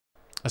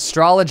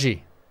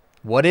Astrology.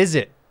 What is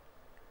it?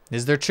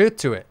 Is there truth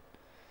to it?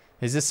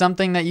 Is it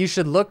something that you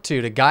should look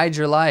to guide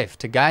your life,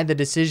 to guide the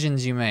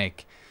decisions you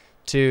make,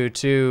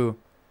 to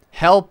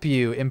help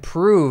you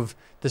improve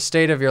the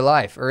state of your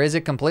life? Or is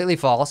it completely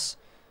false,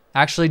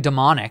 actually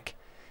demonic,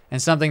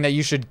 and something that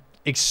you should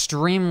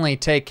extremely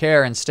take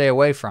care and stay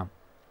away from?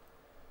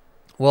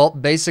 Well,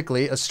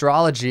 basically,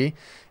 astrology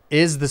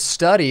is the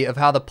study of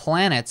how the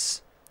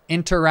planets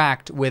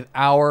interact with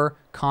our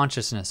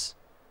consciousness.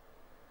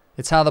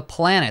 It's how the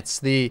planets,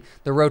 the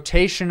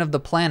rotation of the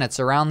planets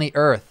around the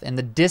Earth and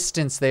the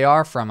distance they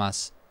are from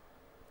us,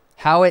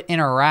 how it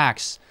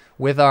interacts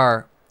with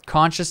our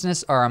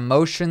consciousness, our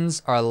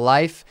emotions, our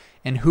life,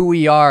 and who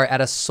we are at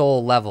a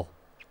soul level.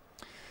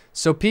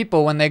 So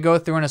people, when they go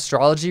through an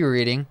astrology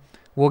reading,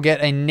 will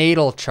get a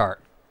natal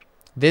chart.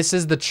 This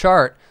is the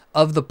chart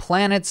of the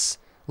planets'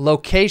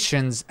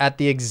 locations at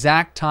the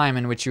exact time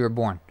in which you were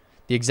born.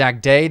 The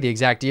exact day, the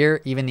exact year,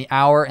 even the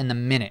hour and the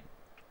minute.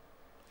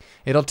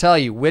 It'll tell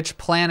you which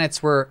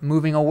planets were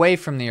moving away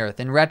from the Earth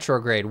in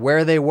retrograde,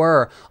 where they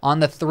were on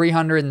the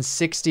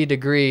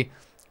 360-degree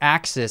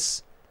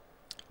axis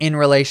in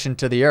relation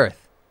to the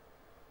Earth.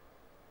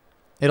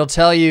 It'll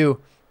tell you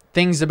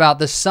things about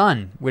the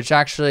sun, which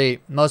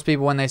actually most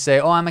people, when they say,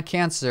 oh, I'm a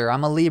Cancer,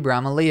 I'm a Libra,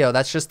 I'm a Leo,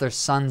 that's just their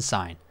sun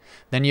sign.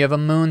 Then you have a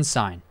moon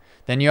sign.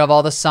 Then you have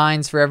all the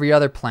signs for every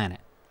other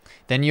planet.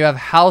 Then you have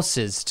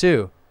houses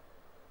too.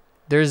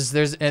 There's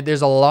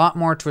a lot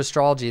more to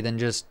astrology than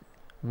just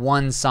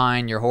one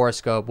sign, your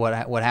horoscope,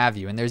 what have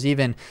you. And there's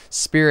even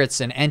spirits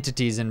and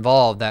entities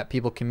involved that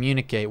people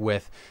communicate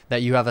with,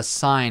 that you have a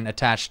sign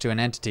attached to an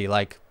entity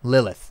like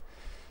Lilith.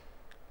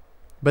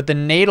 But the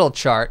natal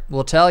chart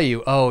will tell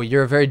you, oh,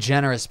 you're a very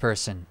generous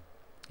person.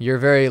 You're a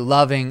very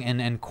loving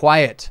and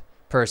quiet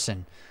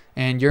person.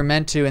 And you're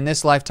meant to, in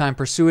this lifetime,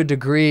 pursue a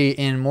degree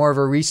in more of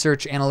a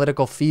research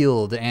analytical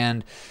field,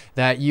 and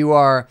that you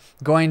are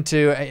going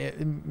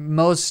to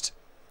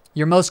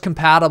you're most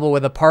compatible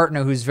with a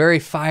partner who's very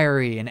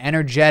fiery and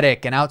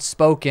energetic and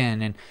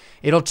outspoken. And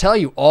it'll tell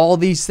you all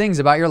these things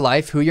about your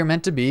life, who you're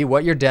meant to be,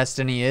 what your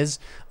destiny is,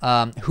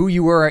 who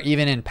you were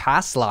even in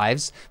past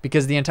lives,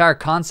 because the entire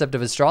concept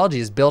of astrology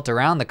is built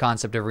around the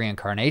concept of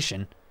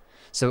reincarnation.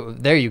 So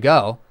there you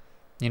go.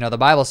 You know, the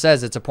Bible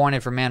says it's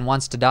appointed for man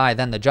once to die,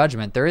 then the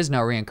judgment. There is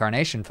no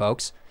reincarnation,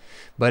 folks.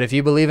 But if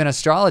you believe in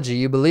astrology,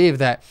 you believe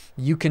that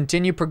you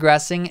continue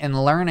progressing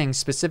and learning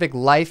specific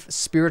life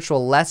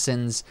spiritual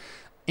lessons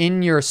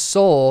in your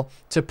soul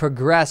to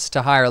progress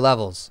to higher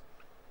levels.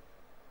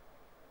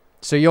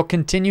 So you'll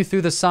continue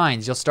through the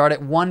signs. You'll start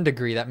at 1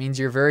 degree. That means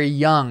you're very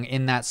young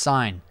in that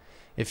sign.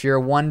 If you're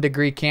a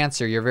 1-degree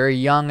Cancer, you're very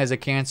young as a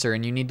Cancer,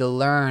 and you need to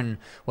learn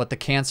what the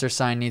Cancer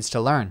sign needs to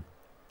learn.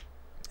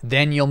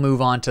 Then you'll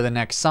move on to the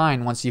next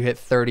sign once you hit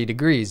 30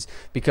 degrees,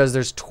 because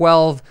there's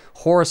 12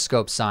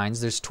 horoscope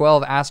signs. There's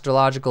 12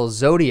 astrological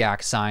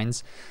zodiac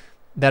signs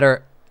that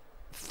are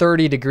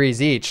 30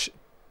 degrees each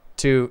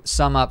to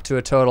sum up to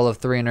a total of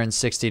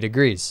 360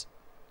 degrees.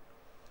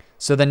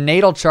 So the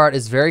natal chart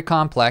is very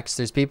complex.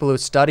 There's people who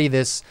study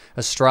this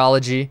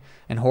astrology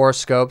and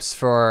horoscopes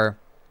for,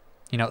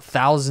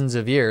 thousands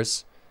of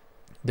years.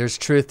 There's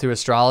truth to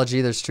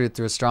astrology. There's truth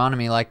to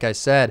astronomy. Like I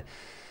said,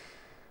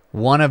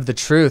 one of the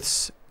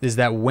truths is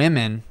that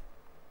women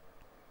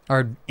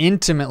are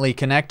intimately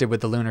connected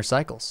with the lunar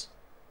cycles.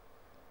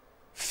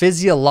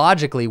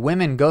 Physiologically,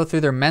 women go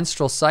through their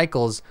menstrual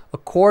cycles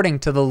according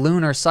to the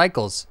lunar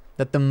cycles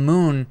that the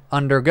moon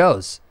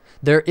undergoes.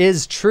 There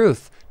is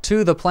truth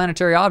to the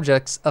planetary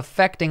objects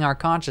affecting our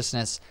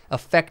consciousness,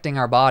 affecting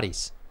our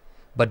bodies.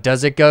 But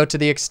does it go to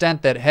the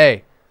extent that,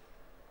 hey,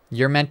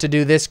 you're meant to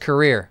do this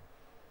career,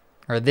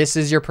 or this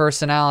is your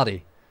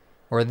personality,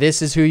 or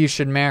this is who you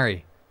should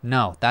marry?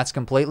 No, that's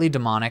completely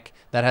demonic.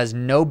 That has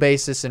no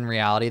basis in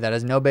reality. That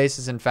has no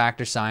basis in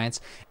fact or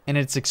science. And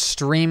it's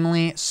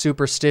extremely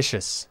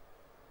superstitious.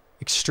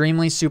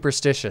 Extremely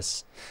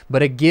superstitious.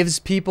 But it gives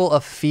people a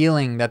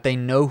feeling that they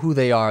know who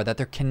they are, that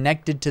they're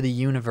connected to the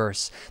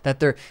universe, that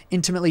they're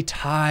intimately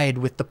tied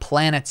with the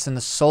planets and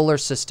the solar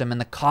system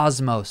and the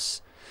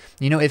cosmos.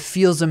 It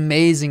feels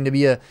amazing to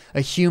be a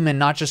human,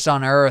 not just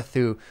on Earth,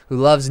 who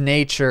loves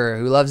nature,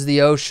 who loves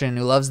the ocean,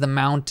 who loves the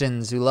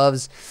mountains, who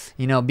loves,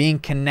 being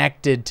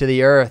connected to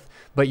the Earth,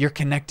 but you're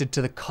connected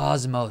to the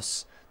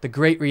cosmos, the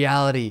great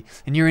reality,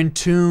 and you're in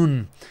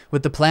tune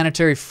with the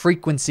planetary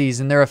frequencies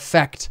and their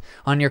effect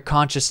on your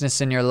consciousness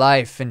and your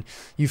life, and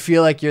you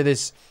feel like you're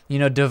this,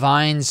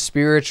 divine,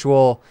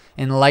 spiritual,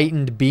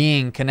 enlightened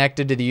being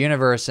connected to the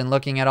universe, and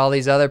looking at all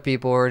these other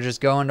people who are just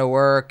going to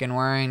work and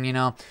wearing,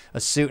 a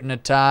suit and a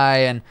tie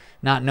and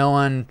not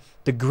knowing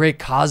the great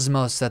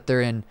cosmos that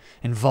they're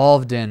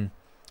involved in.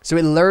 So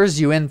it lures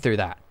you in through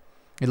that.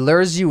 It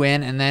lures you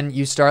in, and then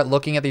you start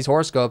looking at these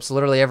horoscopes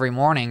literally every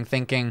morning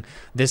thinking,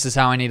 this is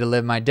how I need to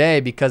live my day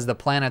because the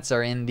planets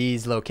are in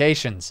these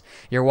locations.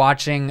 You're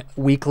watching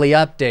weekly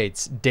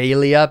updates,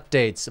 daily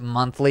updates,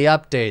 monthly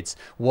updates.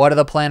 What are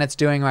the planets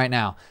doing right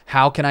now?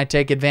 How can I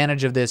take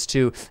advantage of this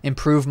to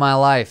improve my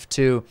life,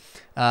 to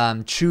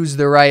choose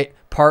the right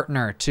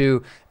partner,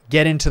 to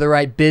get into the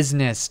right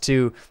business,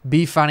 to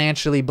be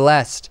financially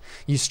blessed.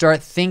 You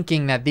start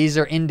thinking that these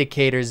are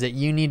indicators that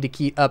you need to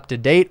keep up to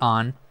date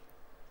on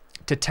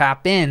to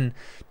tap in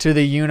to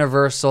the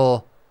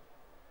universal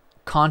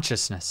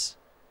consciousness.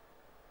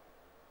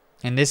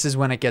 And this is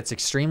when it gets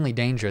extremely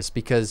dangerous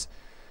because,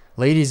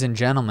 ladies and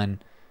gentlemen,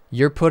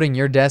 you're putting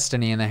your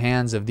destiny in the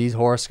hands of these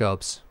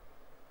horoscopes.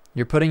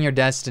 You're putting your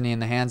destiny in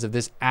the hands of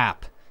this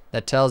app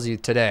that tells you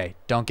today,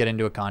 don't get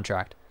into a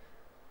contract.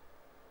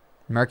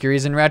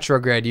 Mercury's in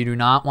retrograde. You do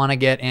not want to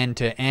get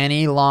into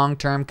any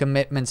long-term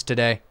commitments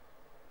today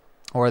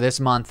or this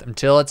month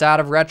until it's out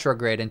of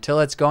retrograde, until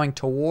it's going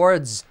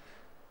towards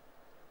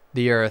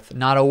the earth,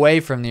 not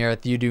away from the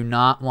earth. You do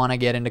not want to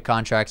get into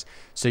contracts.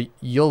 So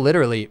you'll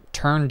literally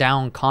turn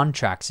down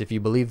contracts if you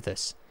believe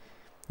this.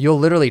 You'll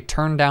literally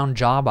turn down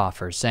job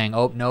offers saying,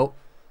 oh, no,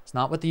 it's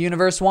not what the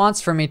universe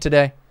wants for me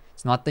today.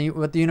 It's not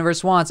what the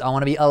universe wants. I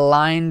want to be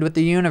aligned with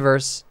the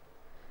universe.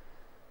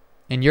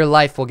 And your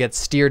life will get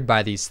steered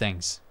by these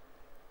things.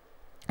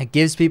 It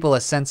gives people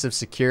a sense of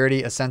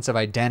security, a sense of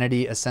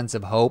identity, a sense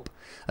of hope,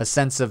 a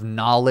sense of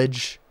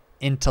knowledge,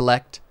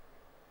 intellect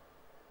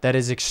that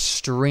is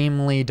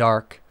extremely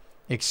dark,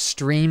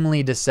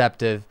 extremely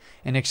deceptive,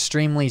 and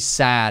extremely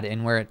sad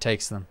in where it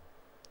takes them.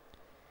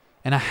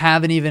 And I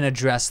haven't even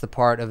addressed the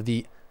part of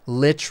the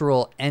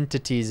literal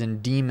entities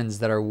and demons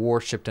that are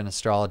worshipped in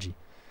astrology.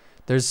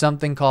 There's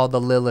something called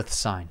the Lilith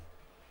sign.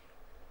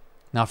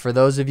 Now, for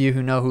those of you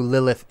who know who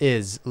Lilith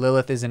is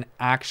an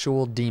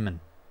actual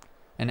demon,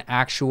 an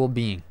actual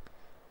being.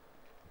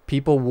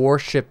 People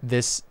worship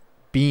this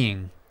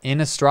being in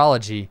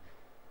astrology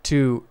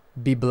to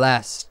be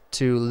blessed,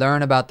 to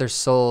learn about their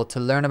soul, to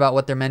learn about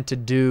what they're meant to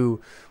do,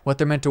 what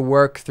they're meant to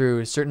work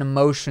through, certain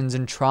emotions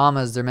and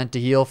traumas they're meant to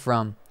heal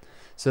from.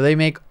 So they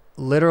make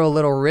literal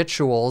little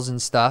rituals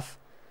and stuff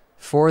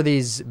for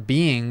these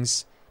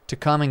beings to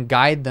come and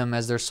guide them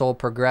as their soul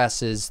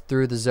progresses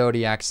through the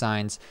zodiac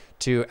signs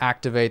to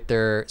activate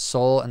their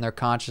soul and their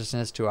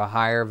consciousness to a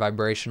higher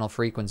vibrational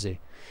frequency.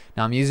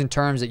 Now, I'm using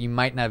terms that you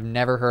might have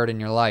never heard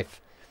in your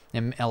life.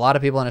 And a lot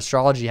of people in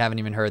astrology haven't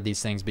even heard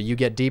these things, but you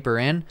get deeper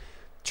in,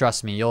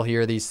 trust me, you'll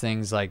hear these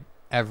things like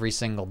every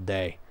single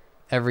day,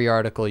 every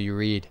article you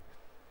read.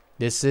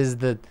 This is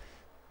the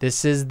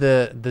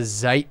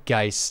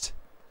zeitgeist,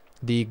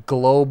 the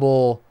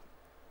global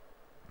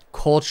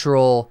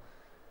cultural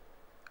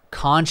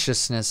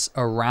consciousness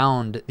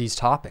around these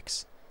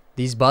topics,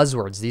 these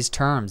buzzwords, these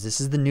terms. This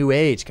is the new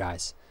age,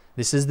 guys.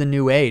 This is the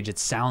new age. It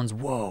sounds,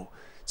 whoa,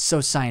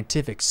 so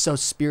scientific, so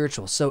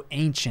spiritual, so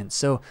ancient,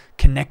 so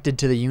connected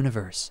to the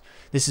universe.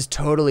 This is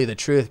totally the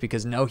truth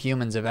because no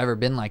humans have ever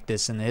been like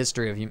this in the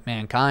history of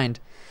mankind.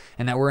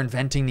 And that we're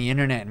inventing the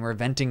internet and we're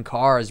inventing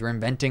cars, we're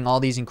inventing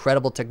all these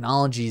incredible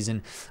technologies,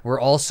 and we're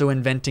also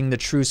inventing the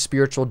true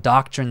spiritual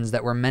doctrines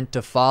that we're meant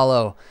to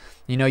follow.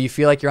 You know, you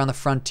feel like you're on the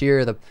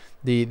frontier,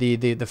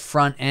 the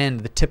front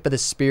end, the tip of the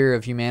spear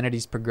of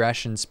humanity's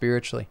progression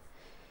spiritually.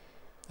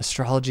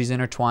 Astrology is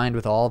intertwined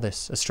with all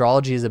this.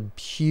 Astrology is a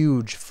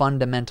huge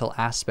fundamental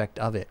aspect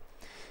of it.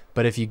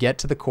 But if you get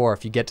to the core,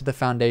 if you get to the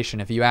foundation,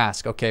 if you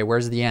ask, okay,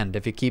 where's the end?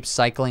 If you keep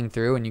cycling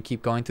through and you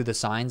keep going through the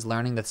signs,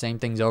 learning the same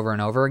things over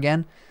and over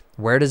again,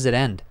 where does it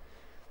end?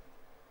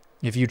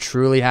 If you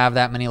truly have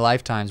that many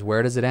lifetimes,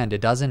 where does it end?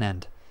 It doesn't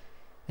end.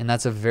 And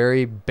that's a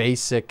very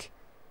basic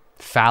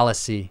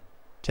fallacy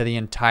to the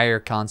entire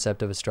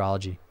concept of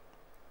astrology.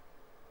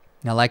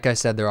 Now, like I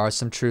said, there are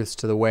some truths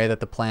to the way that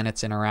the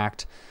planets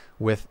interact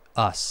with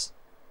us,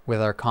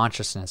 with our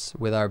consciousness,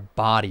 with our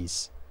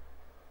bodies,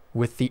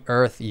 with the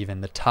earth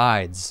even, the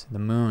tides, the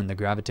moon, the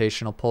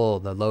gravitational pull,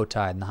 the low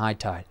tide and the high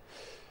tide.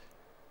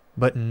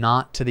 But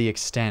not to the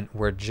extent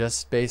where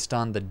just based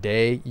on the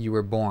day you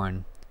were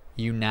born,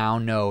 you now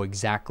know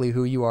exactly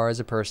who you are as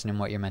a person and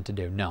what you're meant to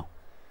do. No.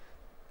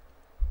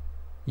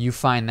 You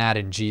find that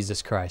in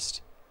Jesus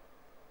Christ.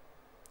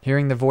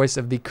 Hearing the voice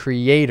of the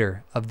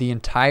creator of the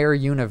entire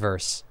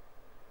universe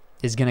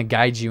is going to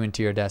guide you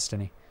into your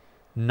destiny.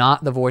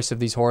 Not the voice of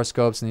these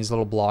horoscopes and these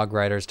little blog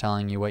writers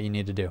telling you what you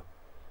need to do.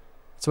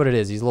 That's what it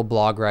is. These little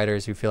blog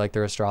writers who feel like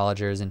they're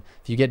astrologers. And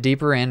if you get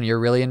deeper in, you're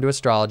really into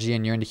astrology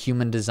and you're into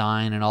human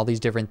design and all these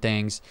different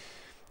things,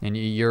 and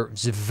you're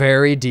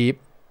very deep,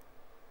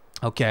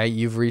 okay,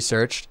 you've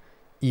researched,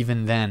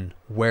 even then,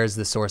 where's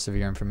the source of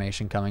your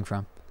information coming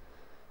from?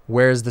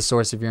 Where's the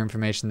source of your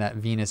information that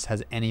Venus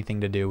has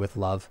anything to do with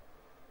love?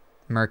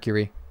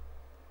 Mercury,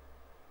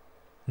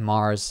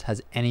 Mars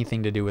has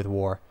anything to do with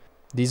war.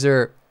 These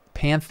are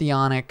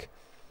pantheonic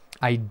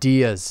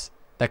ideas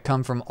that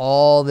come from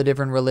all the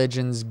different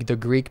religions, the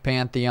Greek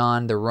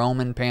pantheon, the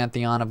Roman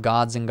pantheon of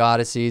gods and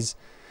goddesses,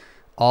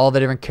 all the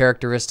different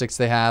characteristics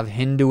they have.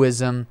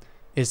 Hinduism,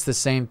 it's the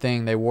same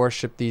thing. They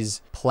worship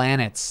these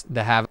planets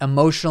that have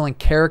emotional and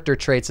character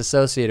traits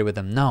associated with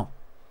them. No.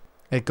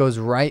 It goes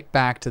right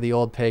back to the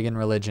old pagan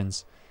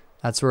religions.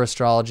 That's where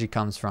astrology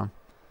comes from.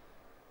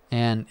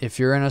 And if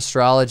you're in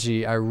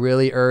astrology, I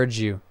really urge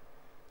you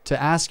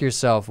to ask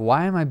yourself,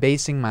 why am I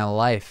basing my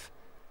life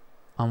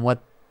on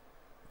what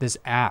this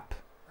app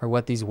or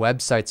what these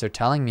websites are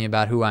telling me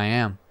about who I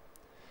am?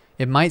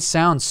 It might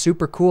sound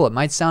super cool. It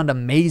might sound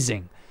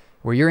amazing,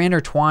 where you're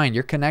intertwined,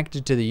 you're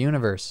connected to the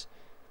universe.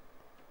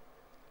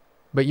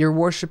 But you're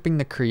worshiping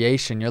the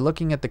creation. You're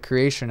looking at the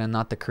creation and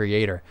not the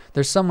creator.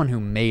 There's someone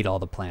who made all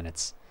the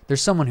planets.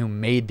 There's someone who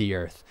made the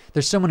earth.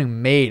 There's someone who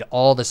made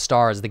all the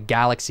stars, the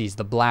galaxies,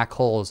 the black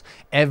holes,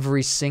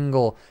 every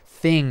single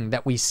thing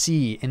that we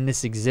see in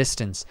this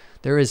existence.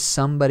 There is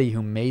somebody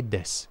who made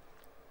this.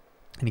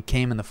 And he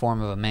came in the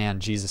form of a man,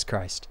 Jesus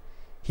Christ.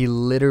 He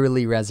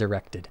literally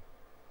resurrected.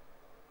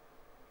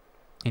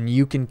 And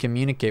you can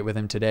communicate with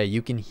him today.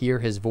 You can hear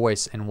his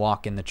voice and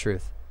walk in the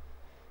truth.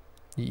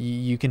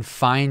 You can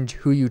find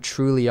who you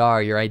truly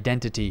are, your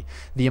identity,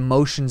 the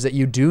emotions that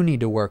you do need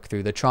to work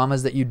through, the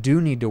traumas that you do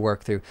need to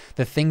work through,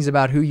 the things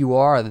about who you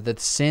are, the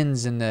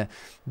sins and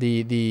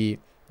the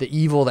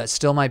evil that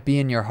still might be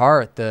in your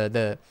heart,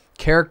 the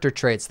character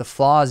traits, the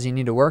flaws you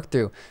need to work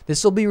through.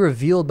 This will be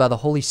revealed by the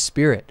Holy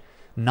Spirit,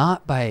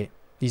 not by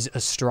these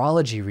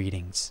astrology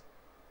readings,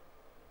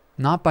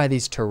 not by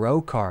these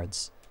tarot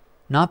cards,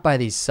 not by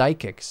these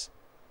psychics,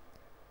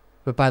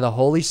 but by the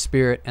Holy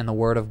Spirit and the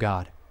Word of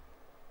God.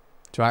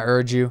 So I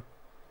urge you,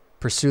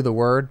 pursue the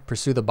Word,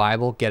 pursue the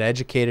Bible, get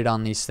educated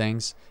on these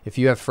things. If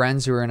you have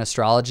friends who are in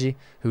astrology,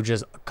 who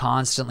just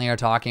constantly are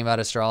talking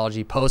about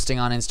astrology, posting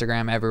on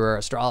Instagram everywhere,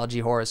 astrology,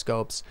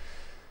 horoscopes,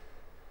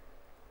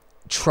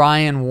 try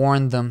and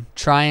warn them.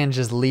 Try and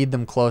just lead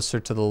them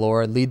closer to the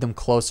Lord, lead them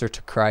closer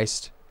to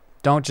Christ.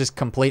 Don't just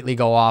completely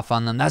go off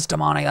on them. That's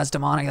demonic, that's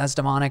demonic, that's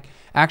demonic.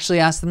 Actually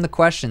ask them the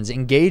questions.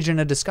 Engage in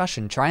a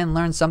discussion. Try and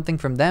learn something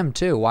from them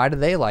too. Why do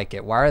they like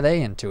it? Why are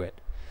they into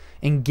it?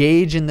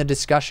 Engage in the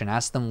discussion.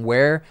 Ask them,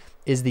 where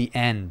is the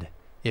end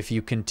if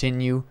you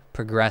continue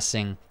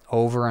progressing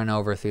over and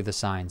over through the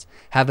signs?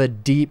 Have a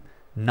deep,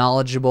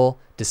 knowledgeable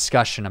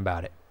discussion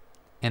about it.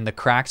 And the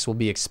cracks will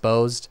be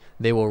exposed.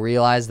 They will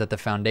realize that the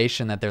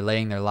foundation that they're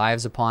laying their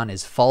lives upon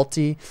is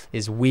faulty,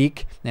 is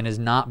weak, and is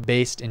not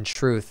based in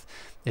truth,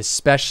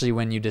 especially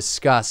when you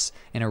discuss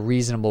in a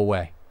reasonable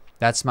way.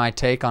 That's my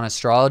take on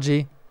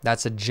astrology.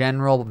 That's a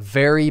general,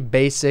 very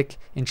basic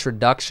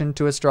introduction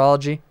to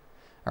astrology.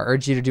 I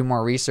urge you to do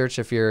more research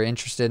if you're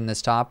interested in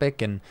this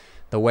topic and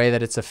the way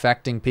that it's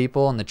affecting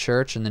people in the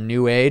church and the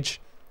new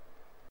age.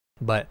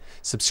 But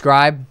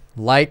subscribe,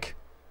 like,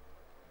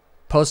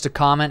 post a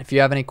comment if you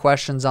have any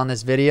questions on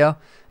this video,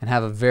 and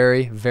have a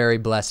very, very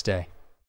blessed day.